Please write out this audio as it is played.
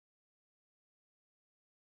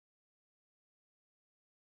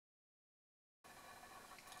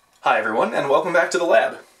Hi everyone, and welcome back to the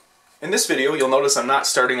lab. In this video, you'll notice I'm not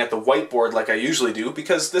starting at the whiteboard like I usually do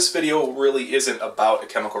because this video really isn't about a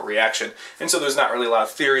chemical reaction, and so there's not really a lot of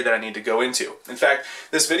theory that I need to go into. In fact,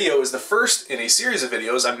 this video is the first in a series of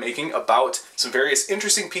videos I'm making about some various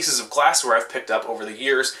interesting pieces of glassware I've picked up over the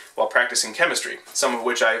years while practicing chemistry, some of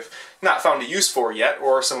which I've not found a use for yet,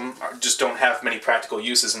 or some just don't have many practical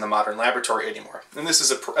uses in the modern laboratory anymore. And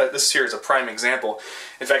this here is a prime example.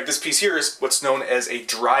 In fact, this piece here is what's known as a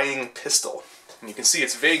drying pistol. And you can see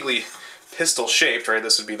it's vaguely pistol shaped, right?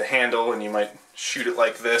 This would be the handle, and you might shoot it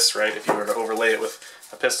like this, right? If you were to overlay it with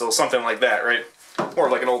a pistol, something like that, right? Or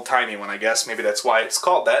like an old-timey one, I guess. Maybe that's why it's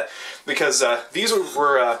called that, because these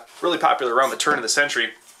were really popular around the turn of the century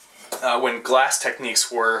when glass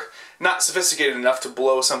techniques were not sophisticated enough to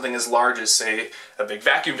blow something as large as, say, a big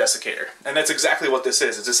vacuum desiccator. And that's exactly what this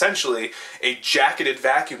is. It's essentially a jacketed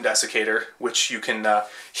vacuum desiccator, which you can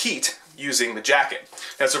heat using the jacket.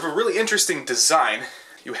 Now, it's a really interesting design.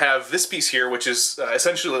 You have this piece here, which is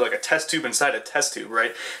essentially like a test tube inside a test tube,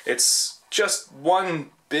 right? It's just one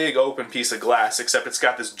big open piece of glass, except it's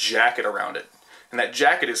got this jacket around it. And that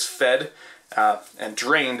jacket is fed and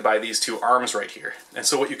drained by these two arms right here. And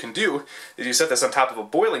so what you can do is you set this on top of a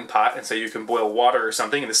boiling pot, and say you can boil water or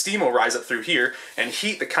something, and the steam will rise up through here and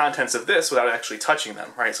heat the contents of this without actually touching them,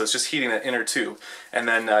 right? So it's just heating that inner tube. And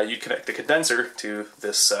then you connect the condenser to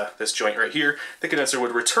this, this joint right here. The condenser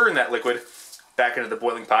would return that liquid back into the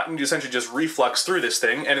boiling pot, and you essentially just reflux through this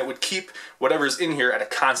thing, and it would keep whatever's in here at a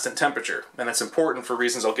constant temperature. And that's important for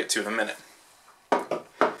reasons I'll get to in a minute.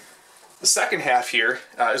 The second half here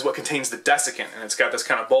is what contains the desiccant, and it's got this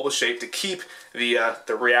kind of bulbous shape to keep the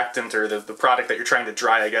reactant, or the product that you're trying to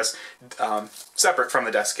dry, I guess, separate from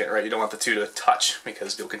the desiccant, right? You don't want the two to touch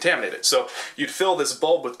because you'll contaminate it. So you'd fill this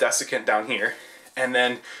bulb with desiccant down here, and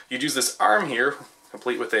then you'd use this arm here,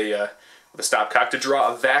 complete with a stopcock, to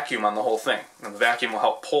draw a vacuum on the whole thing. And the vacuum will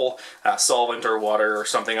help pull solvent or water or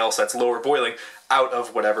something else that's lower boiling out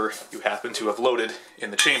of whatever you happen to have loaded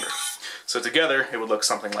in the chamber. So together, it would look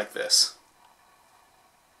something like this.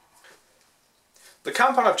 The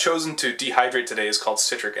compound I've chosen to dehydrate today is called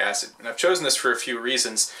citric acid, and I've chosen this for a few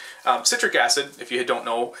reasons. Citric acid, if you don't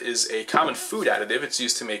know, is a common food additive. It's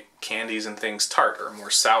used to make candies and things tart or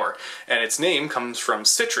more sour, and its name comes from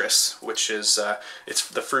citrus, which is it's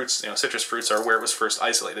the fruits. You know, citrus fruits are where it was first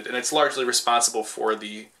isolated, and it's largely responsible for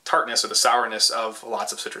the tartness or the sourness of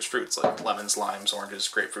lots of citrus fruits like lemons, limes, oranges,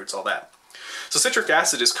 grapefruits, all that. So citric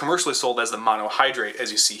acid is commercially sold as the monohydrate,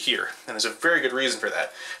 as you see here, and there's a very good reason for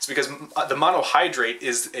that. It's because the monohydrate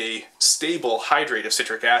is a stable hydrate of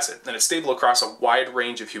citric acid, and it's stable across a wide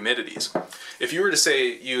range of humidities. If you were to,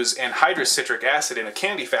 say, use anhydrous citric acid in a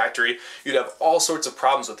candy factory, you'd have all sorts of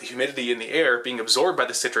problems with the humidity in the air being absorbed by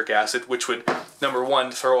the citric acid, which would, number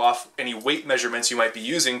one, throw off any weight measurements you might be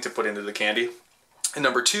using to put into the candy. And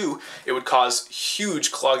number two, it would cause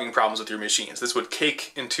huge clogging problems with your machines. This would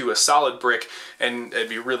cake into a solid brick, and it'd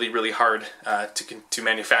be really, really hard to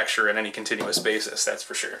manufacture on any continuous basis, that's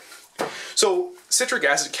for sure. So citric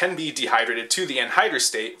acid can be dehydrated to the anhydrous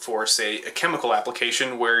state for, say, a chemical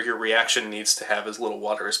application where your reaction needs to have as little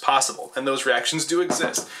water as possible. And those reactions do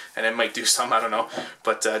exist, and it might do some, I don't know,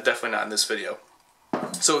 but definitely not in this video.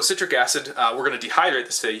 So citric acid, we're going to dehydrate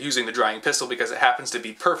this today using the drying pistol because it happens to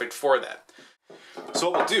be perfect for that. So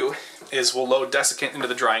what we'll do is we'll load desiccant into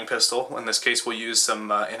the drying pistol. In this case, we'll use some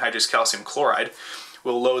anhydrous calcium chloride.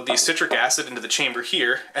 We'll load the citric acid into the chamber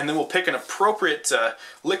here, and then we'll pick an appropriate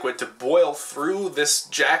liquid to boil through this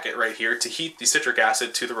jacket right here to heat the citric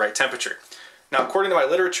acid to the right temperature. Now, according to my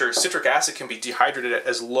literature, citric acid can be dehydrated at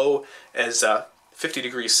as low as 50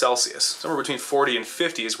 degrees Celsius. Somewhere between 40 and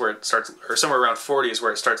 50 is where it starts, or somewhere around 40 is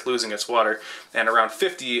where it starts losing its water, and around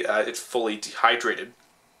 50 it's fully dehydrated.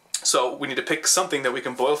 So we need to pick something that we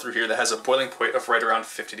can boil through here that has a boiling point of right around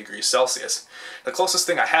 50 degrees Celsius. The closest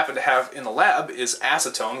thing I happen to have in the lab is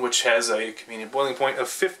acetone, which has a convenient boiling point of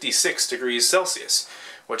 56 degrees Celsius,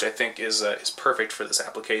 which I think is perfect for this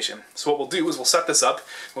application. So what we'll do is we'll set this up.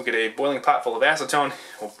 We'll get a boiling pot full of acetone.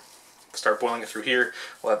 We'll start boiling it through here.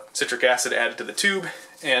 We'll have citric acid added to the tube,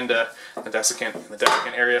 and the desiccant in the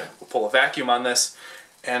desiccant area. We'll pull a vacuum on this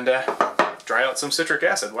and dry out some citric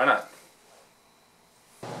acid. Why not?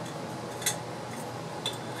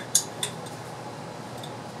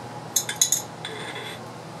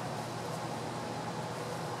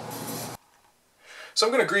 So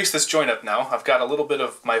I'm going to grease this joint up now. I've got a little bit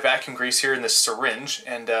of my vacuum grease here in this syringe,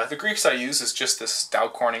 and the grease I use is just this Dow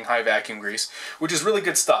Corning high vacuum grease, which is really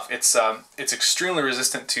good stuff. It's extremely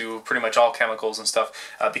resistant to pretty much all chemicals and stuff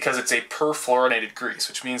because it's a perfluorinated grease,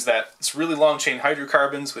 which means that it's really long chain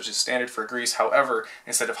hydrocarbons, which is standard for grease. However,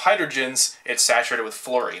 instead of hydrogens, it's saturated with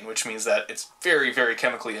fluorine, which means that it's very, very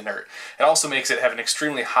chemically inert. It also makes it have an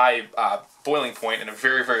extremely high boiling point and a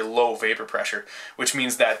very, very low vapor pressure, which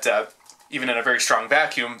means that even in a very strong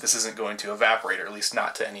vacuum, this isn't going to evaporate, or at least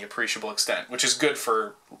not to any appreciable extent, which is good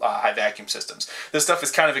for high vacuum systems. This stuff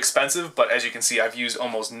is kind of expensive, but as you can see, I've used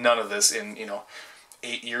almost none of this in,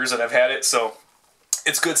 8 years that I've had it, so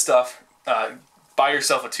it's good stuff. Buy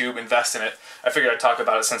yourself a tube, invest in it. I figured I'd talk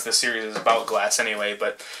about it since this series is about glass anyway,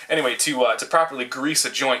 but anyway, to properly grease a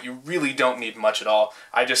joint, you really don't need much at all.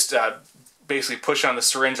 I just basically push on the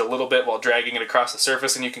syringe a little bit while dragging it across the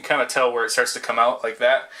surface, and you can kind of tell where it starts to come out like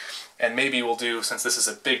that. And maybe we'll do, since this is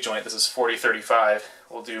a big joint, this is 40-35,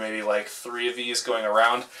 we'll do maybe like 3 of these going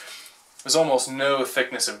around. There's almost no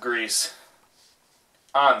thickness of grease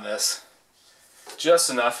on this, just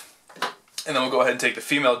enough. And then we'll go ahead and take the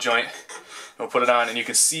female joint, and we'll put it on, and you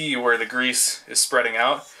can see where the grease is spreading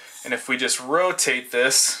out. And if we just rotate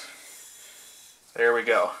this, there we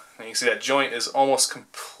go. And you can see that joint is almost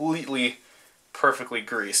completely perfectly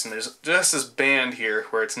greased. And there's just this band here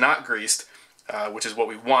where it's not greased, which is what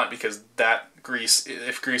we want, because that grease,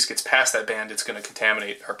 if grease gets past that band, it's going to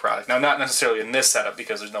contaminate our product. Now, not necessarily in this setup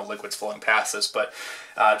because there's no liquids flowing past this, but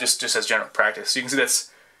just as general practice. So you can see that's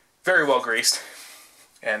very well greased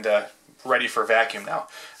and ready for vacuum now.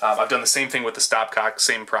 I've done the same thing with the stopcock,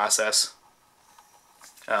 same process.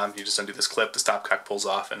 You just undo this clip, the stopcock pulls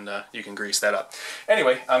off, and you can grease that up.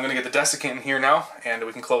 Anyway, I'm going to get the desiccant in here now, and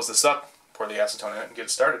we can close this up, pour the acetone in it, and get it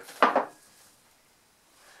started.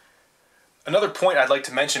 Another point I'd like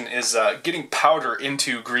to mention is getting powder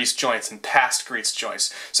into greased joints and past greased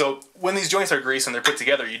joints. So when these joints are greased and they're put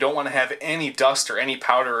together, you don't want to have any dust or any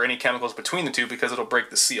powder or any chemicals between the two because it'll break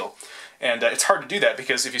the seal. And it's hard to do that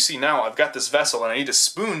because if you see now, I've got this vessel and I need to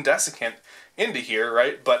spoon desiccant into here,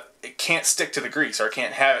 right? But it can't stick to the grease, or I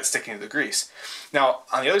can't have it sticking to the grease. Now,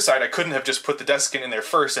 on the other side, I couldn't have just put the desiccant in there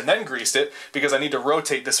first and then greased it because I need to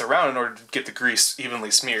rotate this around in order to get the grease evenly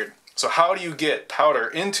smeared. So how do you get powder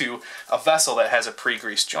into a vessel that has a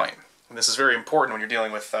pre-greased joint? And this is very important when you're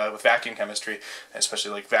dealing with vacuum chemistry,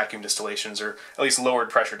 especially like vacuum distillations or at least lowered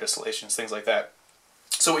pressure distillations, things like that.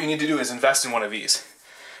 So what you need to do is invest in one of these.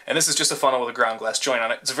 And this is just a funnel with a ground glass joint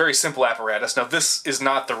on it. It's a very simple apparatus. Now this is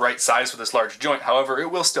not the right size for this large joint, however it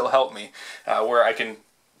will still help me where I can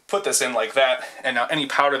put this in like that, and now any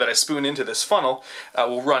powder that I spoon into this funnel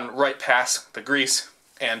will run right past the grease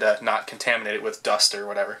and not contaminate it with dust or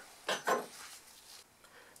whatever.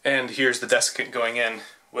 And here's the desiccant going in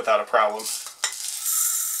without a problem.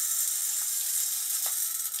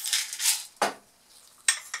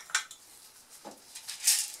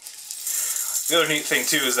 The other neat thing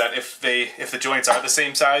too is that if the joints are the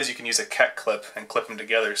same size, you can use a Keck clip and clip them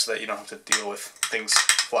together so that you don't have to deal with things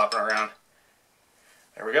flopping around.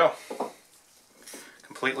 There we go.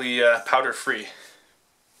 Completely powder free.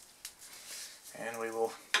 And we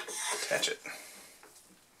will attach it.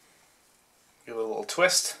 Give it a little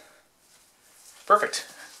twist. Perfect.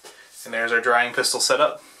 And there's our drying pistol set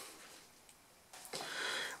up.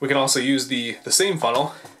 We can also use the same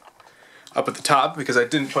funnel up at the top because I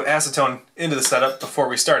didn't put acetone into the setup before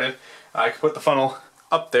we started. I could put the funnel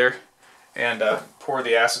up there and pour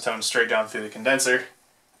the acetone straight down through the condenser.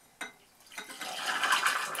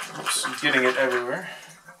 Oops, I'm getting it everywhere.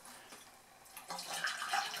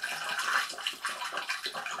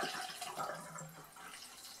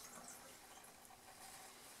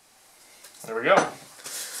 There we go.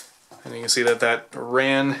 And you can see that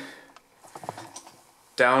ran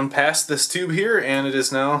down past this tube here, and it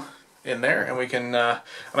is now in there. And we can, I'm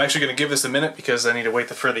actually going to give this a minute because I need to wait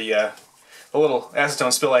for the little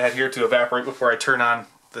acetone spill I had here to evaporate before I turn on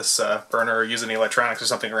this burner or use any electronics or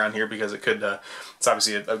something around here, because it could, it's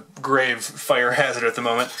obviously a grave fire hazard at the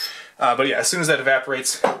moment. But yeah, as soon as that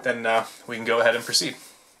evaporates, then we can go ahead and proceed.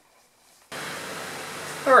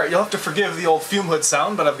 Alright, you'll have to forgive the old fume hood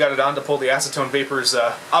sound, but I've got it on to pull the acetone vapors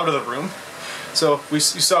out of the room. So you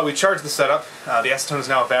saw we charged the setup. The acetone is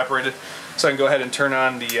now evaporated, so I can go ahead and turn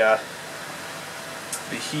on the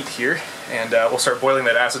heat here, and we'll start boiling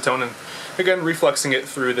that acetone and again refluxing it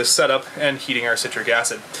through this setup and heating our citric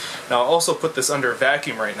acid. Now I'll also put this under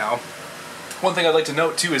vacuum right now. One thing I'd like to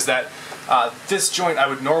note too is that this joint I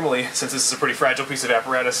would normally, since this is a pretty fragile piece of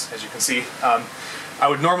apparatus, as you can see, I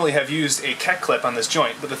would normally have used a cat clip on this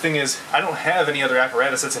joint, but the thing is, I don't have any other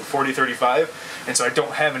apparatus that's in 4035, and so I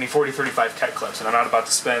don't have any 4035 cat clips, and I'm not about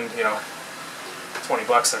to spend, you know, 20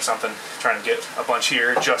 bucks or something trying to get a bunch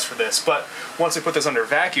here just for this. But once I put this under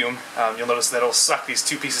vacuum, you'll notice that it'll suck these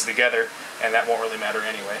two pieces together, and that won't really matter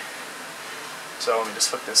anyway. So let me just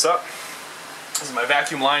hook this up. This is my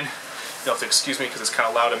vacuum line. You'll have to excuse me because it's kind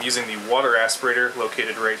of loud. I'm using the water aspirator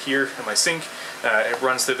located right here in my sink. It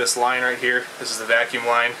runs through this line right here. This is the vacuum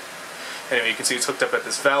line. Anyway, you can see it's hooked up at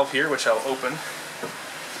this valve here, which I'll open.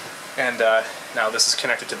 And now this is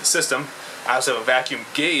connected to the system. I also have a vacuum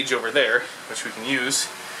gauge over there, which we can use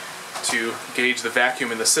to gauge the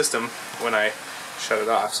vacuum in the system when I shut it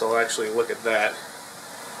off. So I'll actually look at that.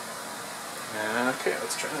 Okay,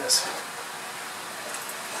 let's try this.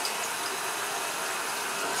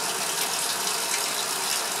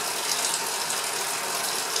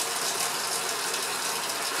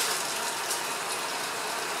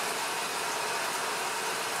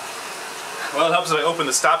 Well, it helps if I open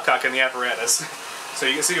the stopcock in the apparatus. So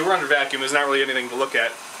you can see we're under vacuum. There's not really anything to look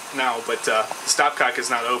at now, but the stopcock is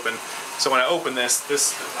not open. So when I open this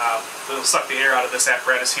it'll suck the air out of this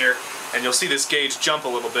apparatus here, and you'll see this gauge jump a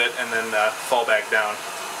little bit and then fall back down.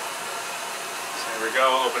 So here we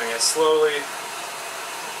go, opening it slowly.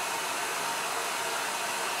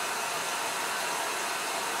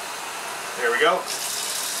 There we go.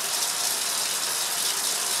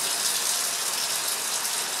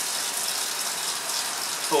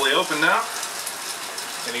 Fully open now,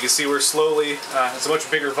 and you can see we're slowly, it's a much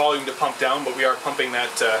bigger volume to pump down, but we are pumping that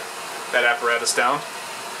apparatus down.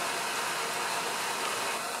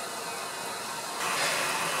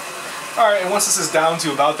 Alright, and once this is down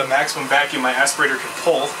to about the maximum vacuum my aspirator can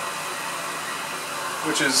pull,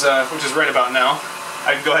 which is right about now,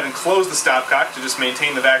 I can go ahead and close the stopcock to just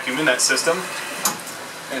maintain the vacuum in that system,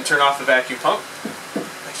 and turn off the vacuum pump.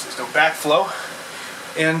 Make sure there's no backflow,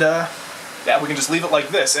 and yeah, we can just leave it like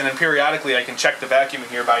this, and then periodically I can check the vacuum in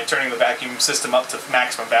here by turning the vacuum system up to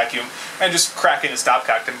maximum vacuum and just cracking the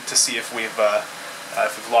stopcock to see if we've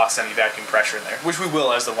lost any vacuum pressure in there, which we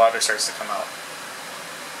will as the water starts to come out.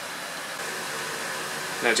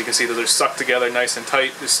 And as you can see, those are sucked together nice and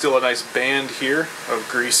tight. There's still a nice band here of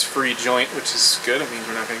grease-free joint, which is good. It means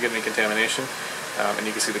we're not going to get any contamination. And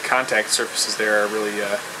you can see the contact surfaces there are really,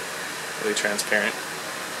 really transparent.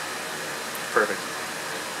 Perfect.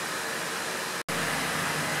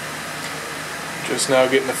 Just now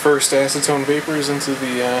getting the first acetone vapors into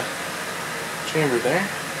the chamber there.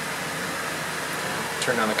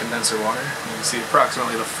 Turn on the condenser water. You can see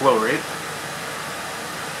approximately the flow rate.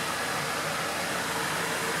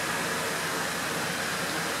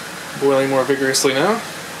 Boiling more vigorously now.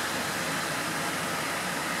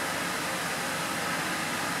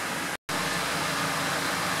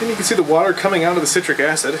 And you can see the water coming out of the citric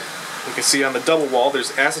acid. You can see on the double wall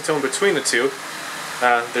there's acetone between the two.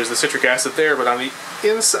 There's the citric acid there, but on the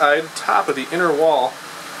inside, top of the inner wall,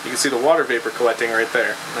 you can see the water vapor collecting right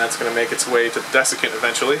there. And that's going to make its way to the desiccant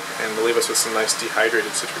eventually, and will leave us with some nice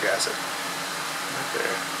dehydrated citric acid. Right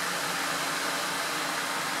there.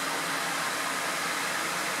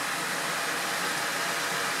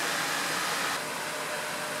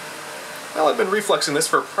 Well, I've been refluxing this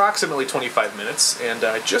for approximately 25 minutes, and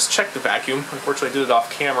I just checked the vacuum. Unfortunately, I did it off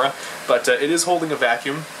camera, but it is holding a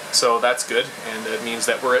vacuum, so that's good, and it means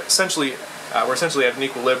that we're essentially at an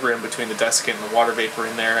equilibrium between the desiccant and the water vapor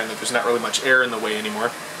in there, and that there's not really much air in the way anymore.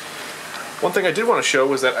 One thing I did want to show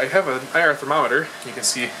was that I have an IR thermometer. You can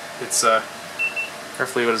see it's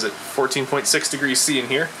roughly, what is it, 14.6 degrees C in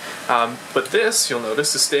here. But this, you'll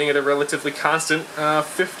notice, is staying at a relatively constant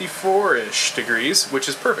 54-ish degrees, which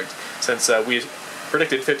is perfect, since we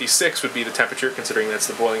predicted 56 would be the temperature, considering that's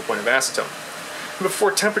the boiling point of acetone.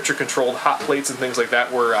 Before temperature-controlled hot plates and things like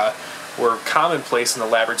that were commonplace in the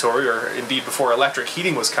laboratory, or indeed before electric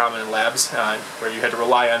heating was common in labs, where you had to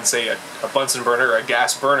rely on, say, a Bunsen burner or a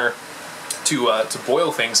gas burner to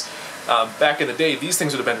boil things. Back in the day, these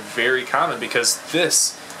things would have been very common, because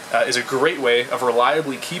this is a great way of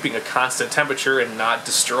reliably keeping a constant temperature and not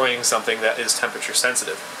destroying something that is temperature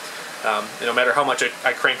sensitive. No matter how much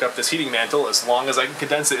I crank up this heating mantle, as long as I can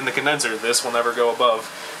condense it in the condenser, this will never go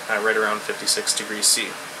above right around 56 degrees C.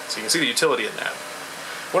 So you can see the utility in that.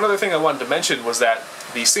 One other thing I wanted to mention was that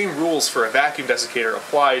the same rules for a vacuum desiccator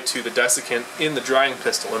apply to the desiccant in the drying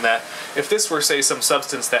pistol, in that if this were, say, some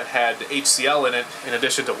substance that had HCl in it in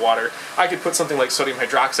addition to water, I could put something like sodium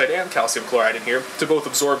hydroxide and calcium chloride in here to both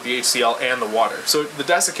absorb the HCl and the water. So the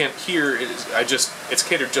desiccant here it's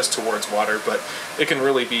catered just towards water, but it can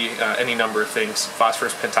really be any number of things.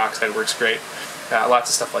 Phosphorus pentoxide works great, lots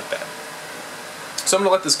of stuff like that. So I'm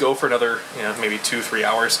going to let this go for another, maybe 2-3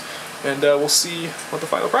 hours, and we'll see what the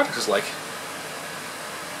final product is like.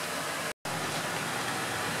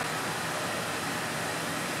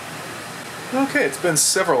 Okay, it's been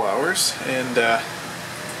several hours, and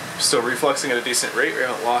still refluxing at a decent rate. We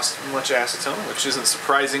haven't lost much acetone, which isn't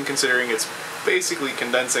surprising considering it's basically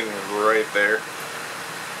condensing right there.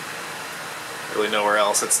 Really nowhere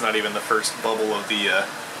else. It's not even the first bubble of the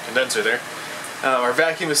condenser there. Our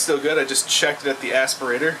vacuum is still good. I just checked it at the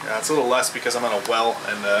aspirator. It's a little less because I'm on a well,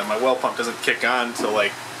 and my well pump doesn't kick on until like,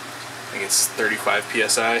 I think it's 35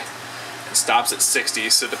 psi, and stops at 60.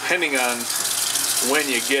 So depending on when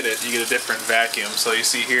you get it, you get a different vacuum. So you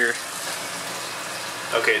see here,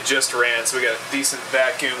 okay, it just ran, so we got a decent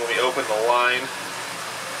vacuum when we open the line,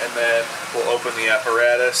 and then we'll open the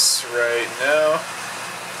apparatus right now.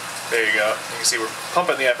 There you go. You can see we're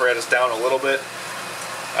pumping the apparatus down a little bit,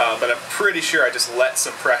 but I'm pretty sure I just let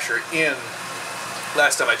some pressure in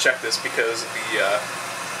last time I checked this because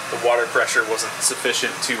the water pressure wasn't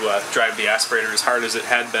sufficient to drive the aspirator as hard as it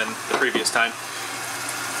had been the previous time,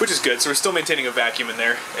 which is good. So we're still maintaining a vacuum in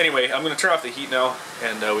there. Anyway, I'm going to turn off the heat now,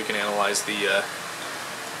 and we can analyze the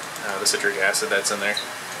citric acid that's in there.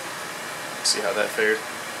 See how that fared.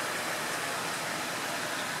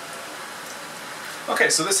 Okay,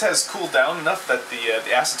 so this has cooled down enough that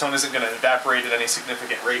the acetone isn't going to evaporate at any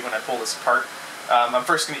significant rate when I pull this apart. I'm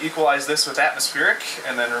first going to equalize this with atmospheric,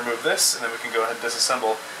 and then remove this, and then we can go ahead and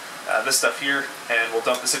disassemble this stuff here, and we'll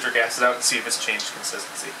dump the citric acid out and see if it's changed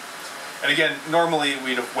consistency. And again, normally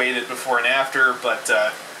we'd have weighed it before and after, but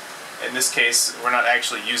in this case, we're not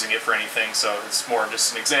actually using it for anything, so it's more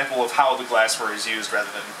just an example of how the glassware is used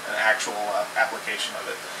rather than an actual application of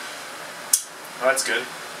it. Well, that's good.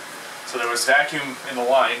 So there was vacuum in the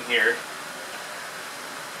line here,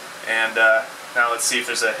 and now let's see if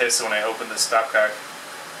there's a hiss when I open this stopcock.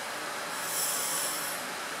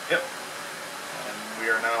 Yep, and we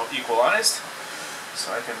are now equalized,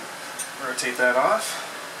 so I can rotate that off.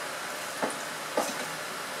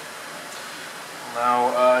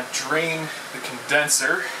 Now drain the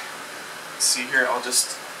condenser. Let's see here, I'll just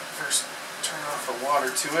first turn off the water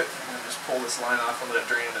to it, and then just pull this line off and let it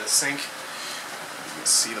drain into the sink. You can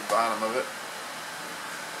see the bottom of it.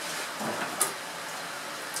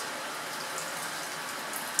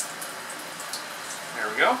 There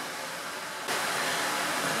we go.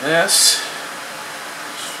 And this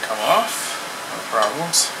should come off, no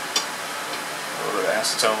problems. A little bit of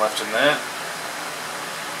acetone left in that.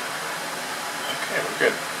 Okay, we're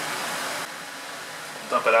good.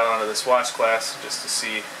 Dump it out onto this watch glass just to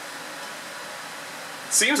see. It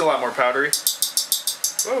seems a lot more powdery.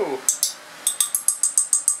 Whoa!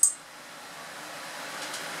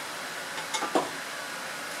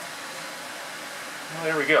 Well,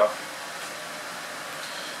 there we go.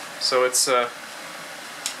 So it's the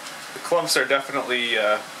clumps are definitely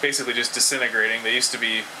basically just disintegrating. They used to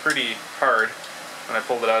be pretty hard when I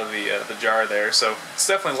pulled it out of the jar there, so it's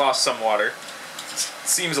definitely lost some water. It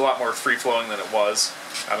seems a lot more free-flowing than it was.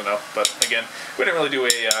 I don't know, but again, we didn't really do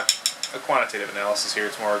a quantitative analysis here.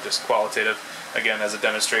 It's more just qualitative, again, as a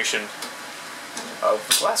demonstration of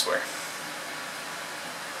the glassware.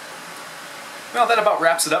 Well, that about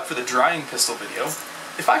wraps it up for the drying pistol video.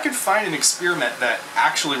 If I could find an experiment that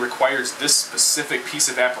actually requires this specific piece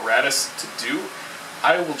of apparatus to do,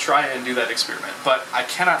 I will try and do that experiment. But I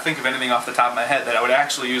cannot think of anything off the top of my head that I would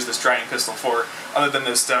actually use this drying pistol for other than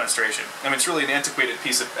this demonstration. I mean, it's really an antiquated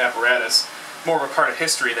piece of apparatus, more of a part of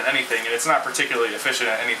history than anything, and it's not particularly efficient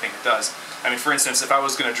at anything it does. I mean, for instance, if I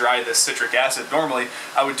was going to dry this citric acid, normally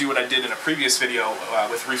I would do what I did in a previous video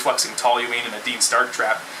with refluxing toluene and a Dean Stark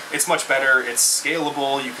trap. It's much better, it's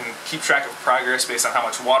scalable, you can keep track of progress based on how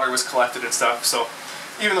much water was collected and stuff, so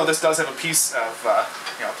even though this does have a piece of,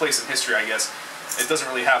 place in history, I guess, it doesn't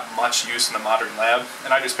really have much use in the modern lab,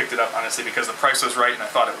 and I just picked it up, honestly, because the price was right and I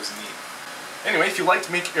thought it was neat. Anyway, if you liked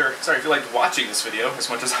watching this video as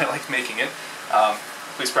much as I liked making it,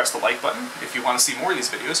 please press the like button. If you want to see more of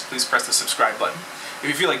these videos, please press the subscribe button. If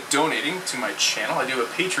you feel like donating to my channel, I do have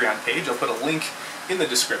a Patreon page. I'll put a link in the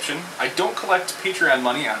description. I don't collect Patreon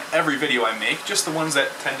money on every video I make, just the ones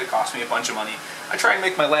that tend to cost me a bunch of money. I try and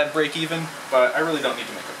make my lab break even, but I really don't need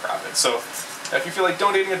to make a profit. So if you feel like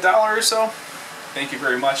donating $1 or so, thank you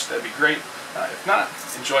very much. That'd be great. If not,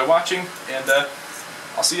 enjoy watching, and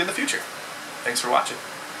I'll see you in the future. Thanks for watching.